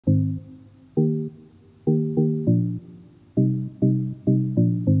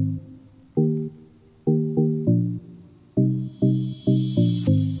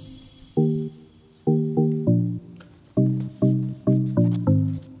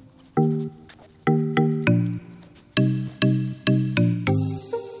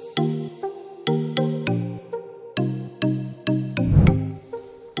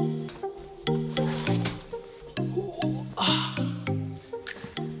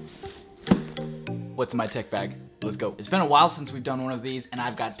what's in my tech bag? Let's go. It's been a while since we've done one of these, and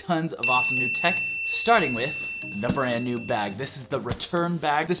I've got tons of awesome new tech, starting with the brand new bag. This is the return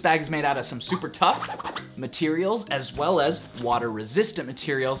bag. This bag is made out of some super tough materials as well as water resistant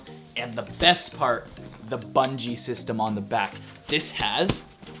materials, and the best part, the bungee system on the back. This has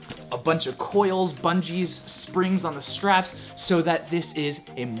a bunch of coils, bungees, springs on the straps so that this is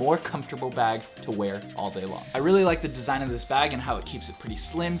a more comfortable bag to wear all day long. I really like the design of this bag and how it keeps it pretty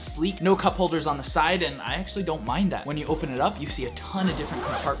slim, sleek, no cup holders on the side, and I actually don't mind that. When you open it up, you see a ton of different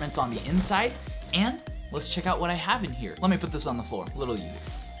compartments on the inside, and let's check out what I have in here. Let me put this on the floor, a little easy.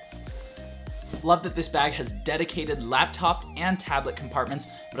 Love that this bag has dedicated laptop and tablet compartments,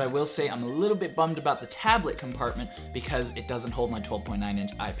 but I will say I'm a little bit bummed about the tablet compartment because it doesn't hold my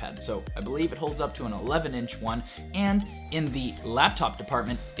 12.9-inch iPad. So I believe it holds up to an 11-inch one, and in the laptop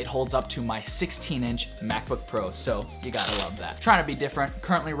department, it holds up to my 16-inch MacBook Pro, so you gotta love that. Trying to be different,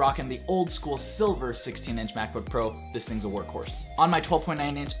 currently rocking the old school silver 16-inch MacBook Pro. This thing's a workhorse. On my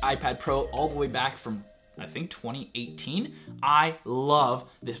 12.9-inch iPad Pro, all the way back from I think 2018, I love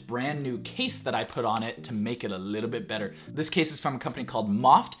this brand new case that I put on it to make it a little bit better. This case is from a company called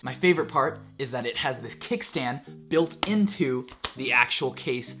Moft. My favorite part is that it has this kickstand built into the actual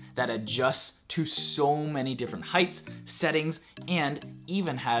case that adjusts to so many different heights, settings, and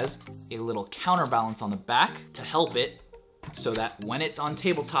even has a little counterbalance on the back to help it so that when it's on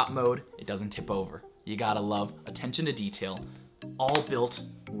tabletop mode, it doesn't tip over. You gotta love attention to detail, all built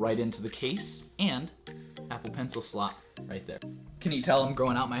right into the case, and Apple Pencil slot right there. Can you tell I'm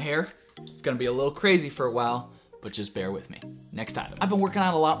growing out my hair? It's gonna be a little crazy for a while, but just bear with me. Next item. I've been working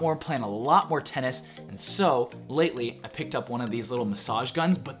out a lot more, playing a lot more tennis, and so lately I picked up one of these little massage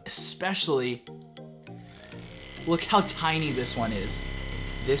guns, but especially, look how tiny this one is.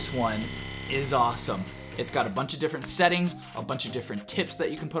 This one is awesome. It's got a bunch of different settings, a bunch of different tips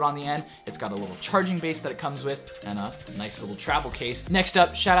that you can put on the end. It's got a little charging base that it comes with, and a nice little travel case. Next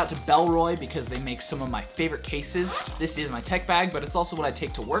up, shout out to Bellroy because they make some of my favorite cases. This is my tech bag, but it's also what I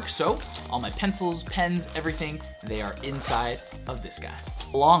take to work, so all my pencils, pens, everything, they are inside of this guy.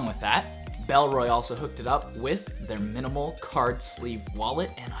 Along with that, Bellroy also hooked it up with their minimal card sleeve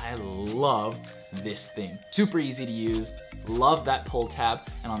wallet, and I love this thing. Super easy to use, love that pull tab,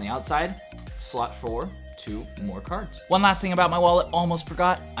 and on the outside, slot for 2 more cards. One last thing about my wallet, almost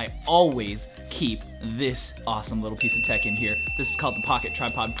forgot, I always keep this awesome little piece of tech in here. This is called the Pocket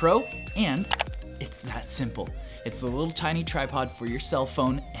Tripod Pro, and it's that simple. It's the little tiny tripod for your cell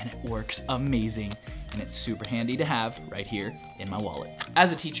phone, and it works amazing. And it's super handy to have right here in my wallet.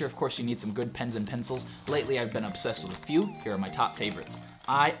 As a teacher, of course, you need some good pens and pencils. Lately, I've been obsessed with a few. Here are my top favorites.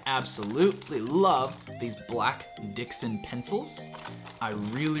 I absolutely love these black Dixon pencils. I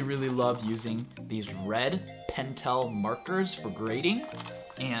really, really love using these red Pentel markers for grading.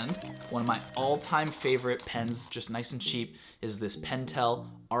 And one of my all-time favorite pens, just nice and cheap, is this Pentel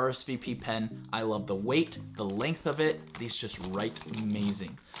RSVP pen. I love the weight, the length of it. These just write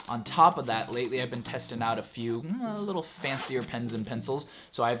amazing. On top of that, lately I've been testing out a few little fancier pens and pencils.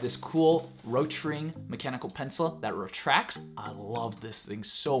 So I have this cool Rotring mechanical pencil that retracts. I love this thing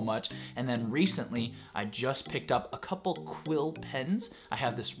so much. And then recently, I just picked up a couple quill pens. I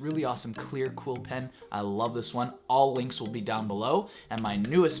have this really awesome clear quill pen. I love this one. All links will be down below. And my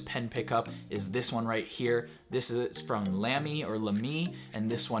newest pen pickup is this one right here. This is from Lamy or Lamy, and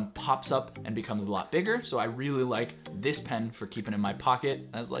this one pops up and becomes a lot bigger. So I really like this pen for keeping in my pocket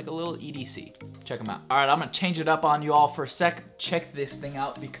as like a little EDC. Check them out. All right, I'm gonna change it up on you all for a sec. Check this thing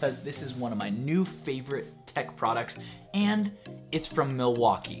out because this is one of my new favorite tech products, and it's from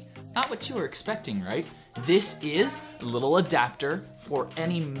Milwaukee. Not what you were expecting, right? This is a little adapter for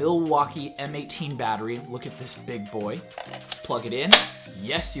any Milwaukee M18 battery. Look at this big boy. Plug it in.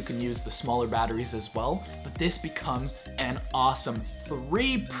 Yes, you can use the smaller batteries as well, but this becomes an awesome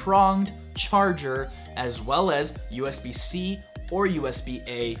 3-pronged charger as well as USB-C or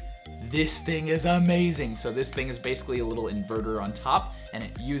USB-A. This thing is amazing. So this thing is basically a little inverter on top, and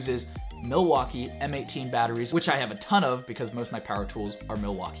it uses Milwaukee M18 batteries, which I have a ton of because most of my power tools are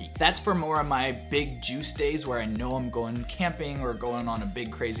Milwaukee. That's for more of my big juice days where I know I'm going camping or going on a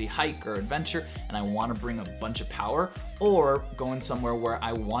big crazy hike or adventure and I want to bring a bunch of power, or going somewhere where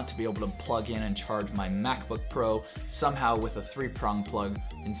I want to be able to plug in and charge my MacBook Pro somehow with a 3-prong plug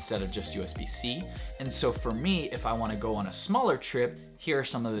instead of just USB-C. And so for me, if I want to go on a smaller trip, here are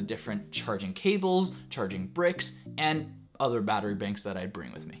some of the different charging cables, charging bricks, and other battery banks that I'd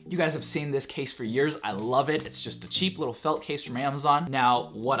bring with me. You guys have seen this case for years. I love it. It's just a cheap little felt case from Amazon.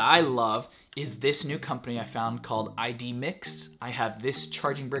 Now, what I love is this new company I found called ID Mix. I have this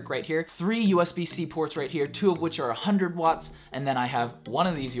charging brick right here, 3 USB-C ports right here, 2 of which are 100 watts, and then I have one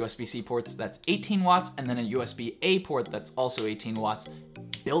of these USB-C ports that's 18 watts, and then a USB-A port that's also 18 watts,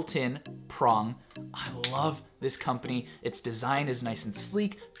 built-in prong. I love this company. Its design is nice and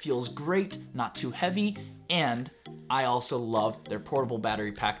sleek, feels great, not too heavy, and I also love their portable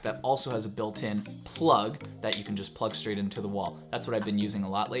battery pack that also has a built-in plug that you can just plug straight into the wall. That's what I've been using a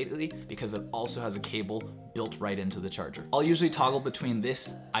lot lately because it also has a cable built right into the charger. I'll usually toggle between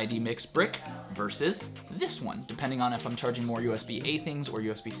this ID Mix brick versus this one, depending on if I'm charging more USB-A things or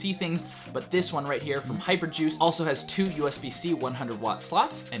USB-C things, but this one right here from Hyperjuice also has 2 USB-C 100 watt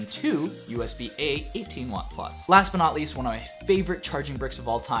slots and 2 USB-A 18 watt slots. Last but not least, one of my favorite charging bricks of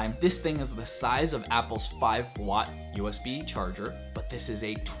all time. This thing is the size of Apple's 5 watt USB charger, but this is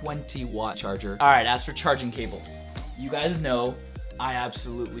a 20 watt charger. All right, as for charging cables, you guys know I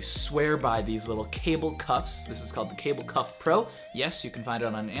absolutely swear by these little cable cuffs. This is called the Cable Cuff Pro. Yes, you can find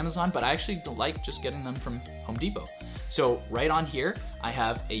it on Amazon, but I actually like just getting them from Home Depot. So right on here, I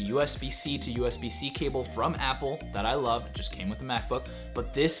have a USB-C to USB-C cable from Apple that I love. It just came with the MacBook,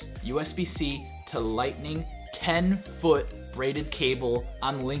 but this USB-C to Lightning 10-foot braided cable,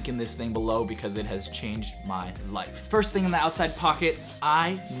 I'm linking this thing below because it has changed my life. First thing in the outside pocket,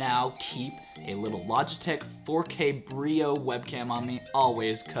 I now keep a little Logitech 4K Brio webcam on me,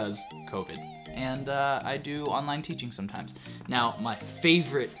 always, cause COVID. And I do online teaching sometimes. Now, my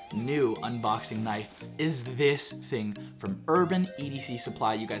favorite new unboxing knife is this thing from Urban EDC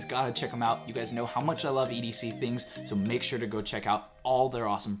Supply. You guys gotta check them out. You guys know how much I love EDC things, so make sure to go check out all their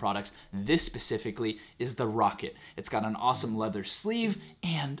awesome products. This specifically is the Rocket. It's got an awesome leather sleeve,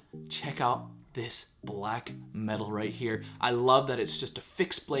 and check out this black metal right here. I love that it's just a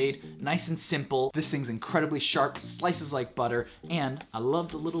fixed blade, nice and simple. This thing's incredibly sharp, slices like butter, and I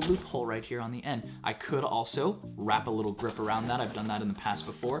love the little loophole right here on the end. I could also wrap a little grip around that. I've done that in the past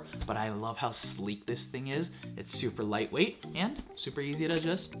before, but I love how sleek this thing is. It's super lightweight and super easy to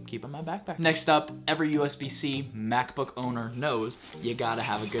just keep in my backpack. Next up, every USB-C MacBook owner knows you gotta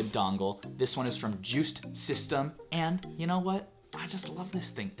have a good dongle. This one is from Juiced System, and you know what? I just love this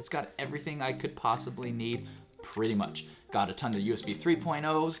thing. It's got everything I could possibly need, pretty much. Got a ton of USB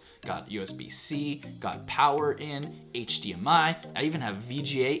 3.0s, got USB-C, got power in, HDMI. I even have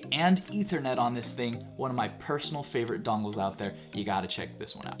VGA and Ethernet on this thing. One of my personal favorite dongles out there. You gotta check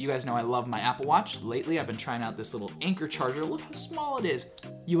this one out. You guys know I love my Apple Watch. Lately, I've been trying out this little Anchor charger. Look how small it is.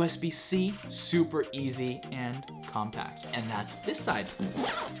 USB-C, super easy and compact. And that's this side.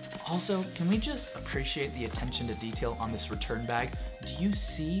 Also, can we just appreciate the attention to detail on this return bag? Do you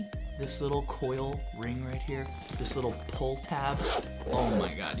see this little coil ring right here? This little pull tab? Oh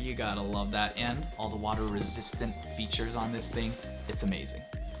my God, you gotta love that. And all the water resistant features on this thing, it's amazing.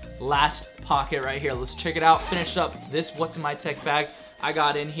 Last pocket right here, let's check it out. Finish up this What's in My Tech bag. I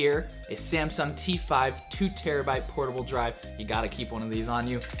got in here a Samsung T5 2TB portable drive. You gotta keep one of these on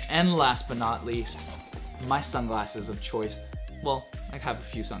you. And last but not least, my sunglasses of choice. Well, I have a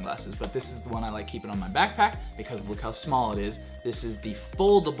few sunglasses, but this is the one I like keeping on my backpack because look how small it is. This is the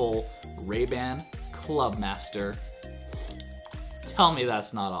foldable Ray-Ban Clubmaster. Tell me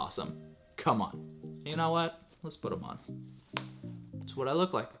that's not awesome. Come on. You know what? Let's put them on. That's what I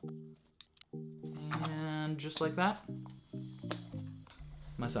look like. And just like that,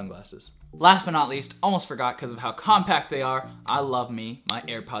 my sunglasses. Last but not least, almost forgot because of how compact they are, I love me, my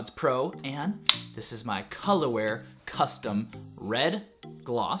AirPods Pro, and this is my Colorwear custom red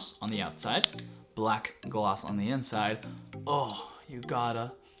gloss on the outside, black gloss on the inside. Oh, you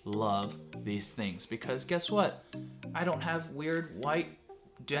gotta love these things because guess what? I don't have weird white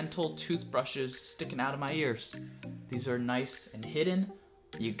dental toothbrushes sticking out of my ears. These are nice and hidden.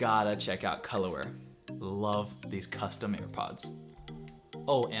 You gotta check out Colorwear. Love these custom AirPods.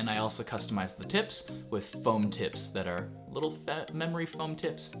 Oh, and I also customized the tips with foam tips that are little memory foam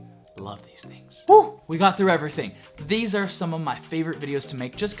tips. Love these things. Woo! We got through everything. These are some of my favorite videos to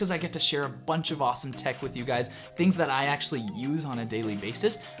make just because I get to share a bunch of awesome tech with you guys, things that I actually use on a daily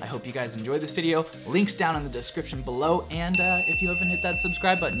basis. I hope you guys enjoyed this video. Links down in the description below, and if you haven't hit that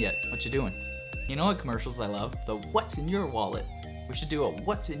subscribe button yet, what you doing? You know what commercials I love? The What's in Your Wallet. We should do a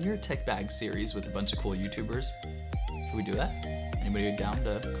What's in Your Tech Bag series with a bunch of cool YouTubers. Should we do that? Anybody down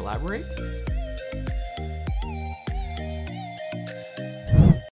to collaborate?